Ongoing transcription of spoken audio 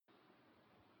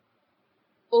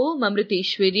ഓം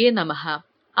അമൃതേശ്വരിയെ നമഃ.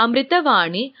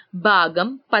 അമൃതവാണി ഭാഗം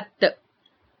 10.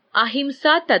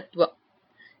 അഹിംസാ തത്വം.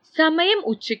 സമയം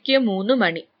ഉച്ചയ്ക്ക് 3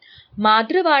 മണി.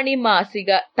 മാതൃവാണി മാസിക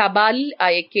തപാലിൽ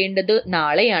അയക്കേണ്ടത്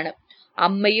നാളെയാണ്.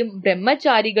 അമ്മയും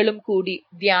ബ്രഹ്മചാരികളും കൂടി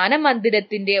ധ്യാന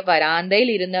മന്ദിരത്തിന്റെ വരാന്തയിൽ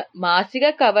ഇരുന്ന് മാസിക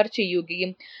കവർ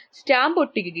ചെയ്യുകയും സ്റ്റാമ്പ്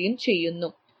ഒട്ടിക്കുകയും ചെയ്യുന്നു.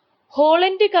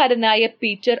 ഹോളണ്ടുകാരനായ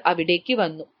പീറ്റർ അവിടേക്ക്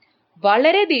വന്നു.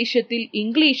 വളരെ ദേഷ്യത്തിൽ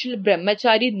ഇംഗ്ലീഷിൽ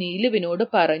ബ്രഹ്മചാരി നീലുവിനോട്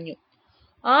പറഞ്ഞു: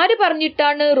 ആര്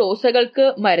പറഞ്ഞിട്ടാണ് റോസകൾക്ക്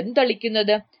മരുന്ന്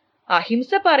തളിക്കുന്നത്?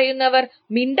 അഹിംസ പറയുന്നവർ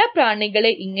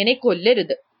മിണ്ടപ്രാണികളെ ഇങ്ങനെ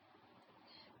കൊല്ലരുത്.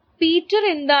 പീറ്റർ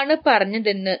എന്താണ്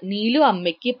പറഞ്ഞതെന്ന് നീലു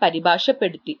അമ്മയ്ക്ക്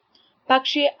പരിഭാഷപ്പെടുത്തി.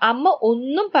 പക്ഷെ അമ്മ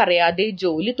ഒന്നും പറയാതെ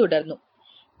ജോലി തുടർന്നു.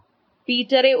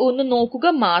 പീറ്ററെ ഒന്ന് നോക്കുക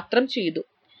മാത്രം ചെയ്തു.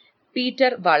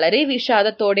 പീറ്റർ വളരെ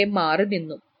വിഷാദത്തോടെ മാറി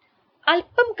നിന്നു.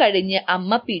 അല്പം കഴിഞ്ഞ്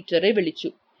അമ്മ പീറ്ററെ വിളിച്ചു.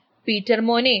 പീറ്റർ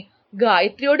മോനെ,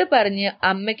 ഗായത്രിയോട് പറഞ്ഞ്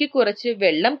അമ്മയ്ക്ക് കുറച്ച്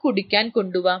വെള്ളം കുടിക്കാൻ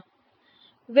കൊണ്ടുവാ.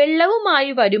 വെള്ളവുമായി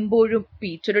വരുമ്പോഴും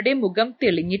പീറ്ററുടെ മുഖം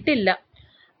തെളിഞ്ഞിട്ടില്ല.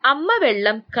 അമ്മ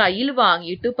വെള്ളം കയ്യിൽ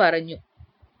വാങ്ങിയിട്ട് പറഞ്ഞു: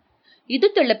 ഇത്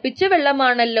തിളപ്പിച്ച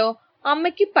വെള്ളമാണല്ലോ,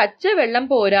 അമ്മയ്ക്ക് പച്ച വെള്ളം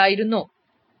പോരായിരുന്നോ?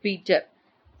 പീറ്റർ: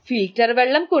 ഫിൽറ്റർ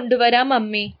വെള്ളം കൊണ്ടുവരാം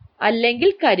അമ്മേ, അല്ലെങ്കിൽ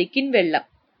കരിക്കിൻ വെള്ളം.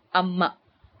 അമ്മ: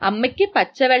 അമ്മയ്ക്ക്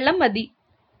പച്ചവെള്ളം മതി.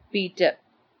 പീറ്റർ: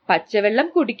 പച്ചവെള്ളം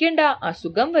കുടിക്കണ്ട,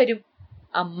 അസുഖം വരും.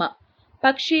 അമ്മ: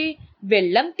 പക്ഷേ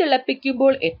വെള്ളം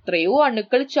തിളപ്പിക്കുമ്പോൾ എത്രയോ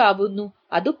അണുക്കൾ ചാവുന്നു,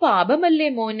 അത് പാപമല്ലേ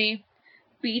മോനെ?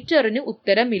 പീറ്ററിന്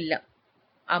ഉത്തരമില്ല.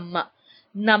 അമ്മ: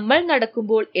 നമ്മൾ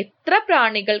നടക്കുമ്പോൾ എത്ര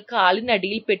പ്രാണികൾ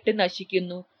കാലിനടിയിൽ പെട്ട്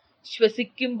നശിക്കുന്നു,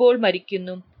 ശ്വസിക്കുമ്പോൾ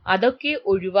മരിക്കുന്നു, അതൊക്കെ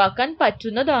ഒഴിവാക്കാൻ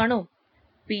പറ്റുന്നതാണോ?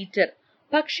 പീറ്റർ: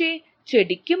 പക്ഷേ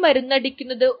ചെടിക്ക്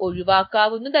മരുന്നടിക്കുന്നത്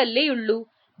ഒഴിവാക്കാവുന്നതല്ലേയുള്ളൂ,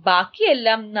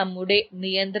 ബാക്കിയെല്ലാം നമ്മുടെ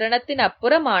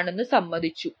നിയന്ത്രണത്തിനപ്പുറമാണെന്ന്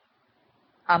സമ്മതിച്ചു.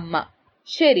 അമ്മ: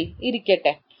 ശരി,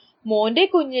 ഇരിക്കട്ടെ. മോന്റെ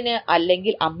കുഞ്ഞിന്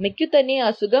അല്ലെങ്കിൽ അമ്മയ്ക്കു തന്നെ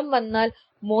അസുഖം വന്നാൽ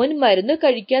മോൻ മരുന്ന്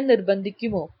കഴിക്കാൻ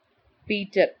നിർബന്ധിക്കുമോ?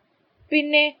 പീറ്റർ: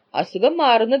 പിന്നെ അസുഖം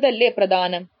മാറുന്നതല്ലേ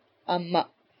പ്രധാനം. അമ്മ: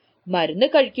 മരുന്ന്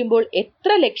കഴിക്കുമ്പോൾ എത്ര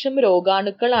ലക്ഷം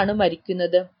രോഗാണുക്കളാണ്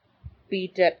മരിക്കുന്നത്?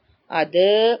 പീറ്റർ: അത്...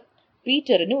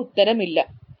 പീറ്ററിന് ഉത്തരമില്ല.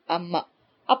 അമ്മ: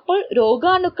 അപ്പോൾ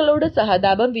രോഗാണുക്കളോട്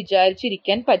സഹതാപം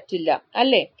വിചാരിച്ചിരിക്കാൻ പറ്റില്ല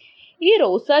അല്ലേ? ഈ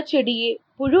റോസാ ചെടിയെ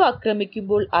പുഴു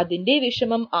ആക്രമിക്കുമ്പോൾ അതിന്റെ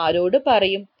വിഷമം ആരോട്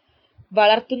പറയും?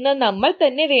 വളർത്തുന്ന നമ്മൾ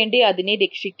തന്നെ വേണ്ടേ അതിനെ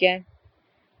രക്ഷിക്കാൻ?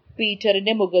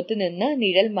 പീറ്ററിന്റെ മുഖത്ത് നിന്ന്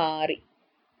നിഴൽ മാറി.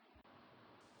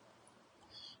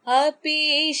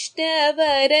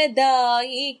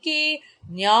 അപീഷ്ടവരദായികേ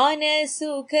ജ്ഞാനസുഖദായികേ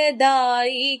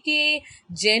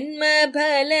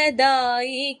ജന്മഫലദായികേ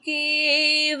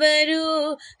വരൂ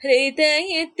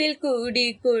ഹൃദയത്തിൽ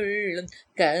കുടികൊള്ളും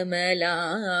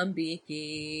കമലാംബികേ.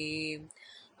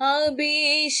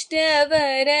 അഭീഷ്ടവരദായികേ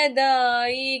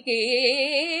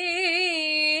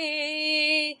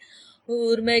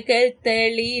ഓർമ്മകൾ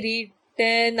തളിരിട്ട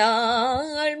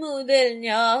നാൾ മുതൽ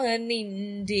ഞാൻ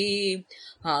നിന്റെ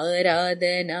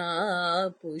ആരാധനാ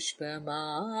പുഷ്പമായിരുന്നു.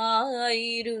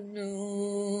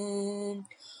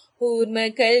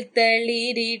 ഓർമ്മകൾ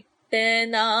തളിരിട്ട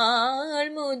നാൾ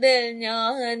മുതൽ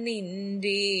ഞാൻ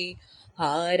നിന്റെ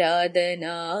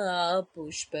ആരാധനാ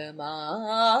പുഷ്പമായിരുന്നു.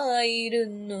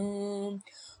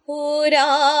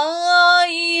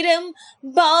 1000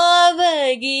 ഭാവഗീതങ്ങളാൽ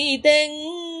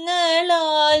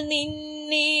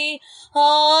നിന്നെ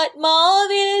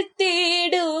ആത്മാവിൽ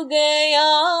തേടുകയായിരുന്നു.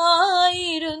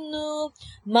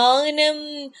 മാനം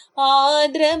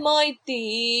ആർദ്രമായി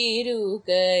തീരുകയായിരുന്നു.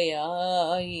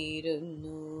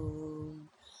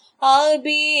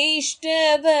 അഭീഷ്ടവരദായികേ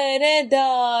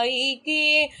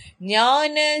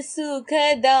ജ്ഞാനസുഖദായികേ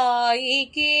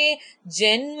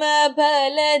ജന്മഫലദായികേ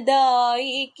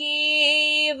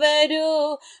വരൂ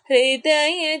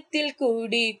ഹൃദയത്തിൽ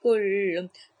കുടികൊള്ളും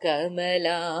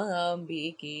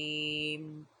കമലാംബികേ.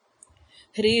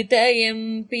 ഹൃദയം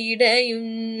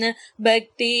പിടയുന്ന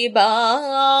ഭക്തിഭാവേശ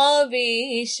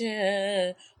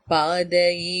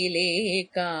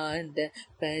പാതയിലേക്കാന്ത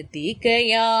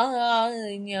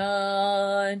പതികയായി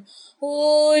ഞാൻ.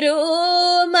 ഓരോ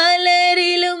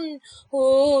മലരിലും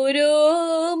ഓരോ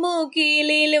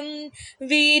മുകിലിലും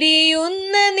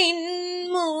വിരിയുന്ന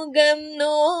നിൻമുഖം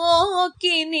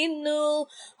നോക്കി നിന്നു.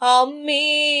 അമ്മേ,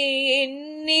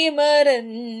 എന്നെ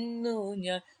മറന്നു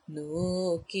ഞാൻ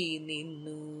നോക്കി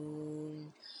നിന്നു.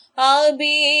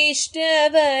 അഭീഷ്ടവരദായികേ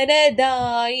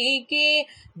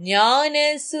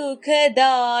ജ്ഞാനസുഖദായികേ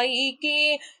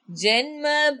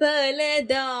ജന്മഫലദായികേ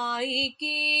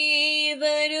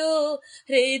വരൂ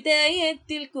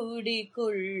ഹൃദയത്തിൽ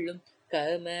കുടികൊള്ളും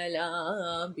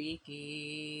കമലാംബികേ.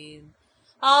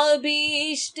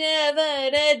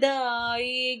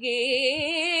 അഭീഷ്ടവരദായികേ.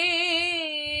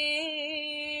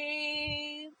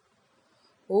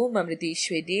 ഓം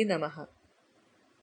അമൃതേശ്വരിയേ നമഃ.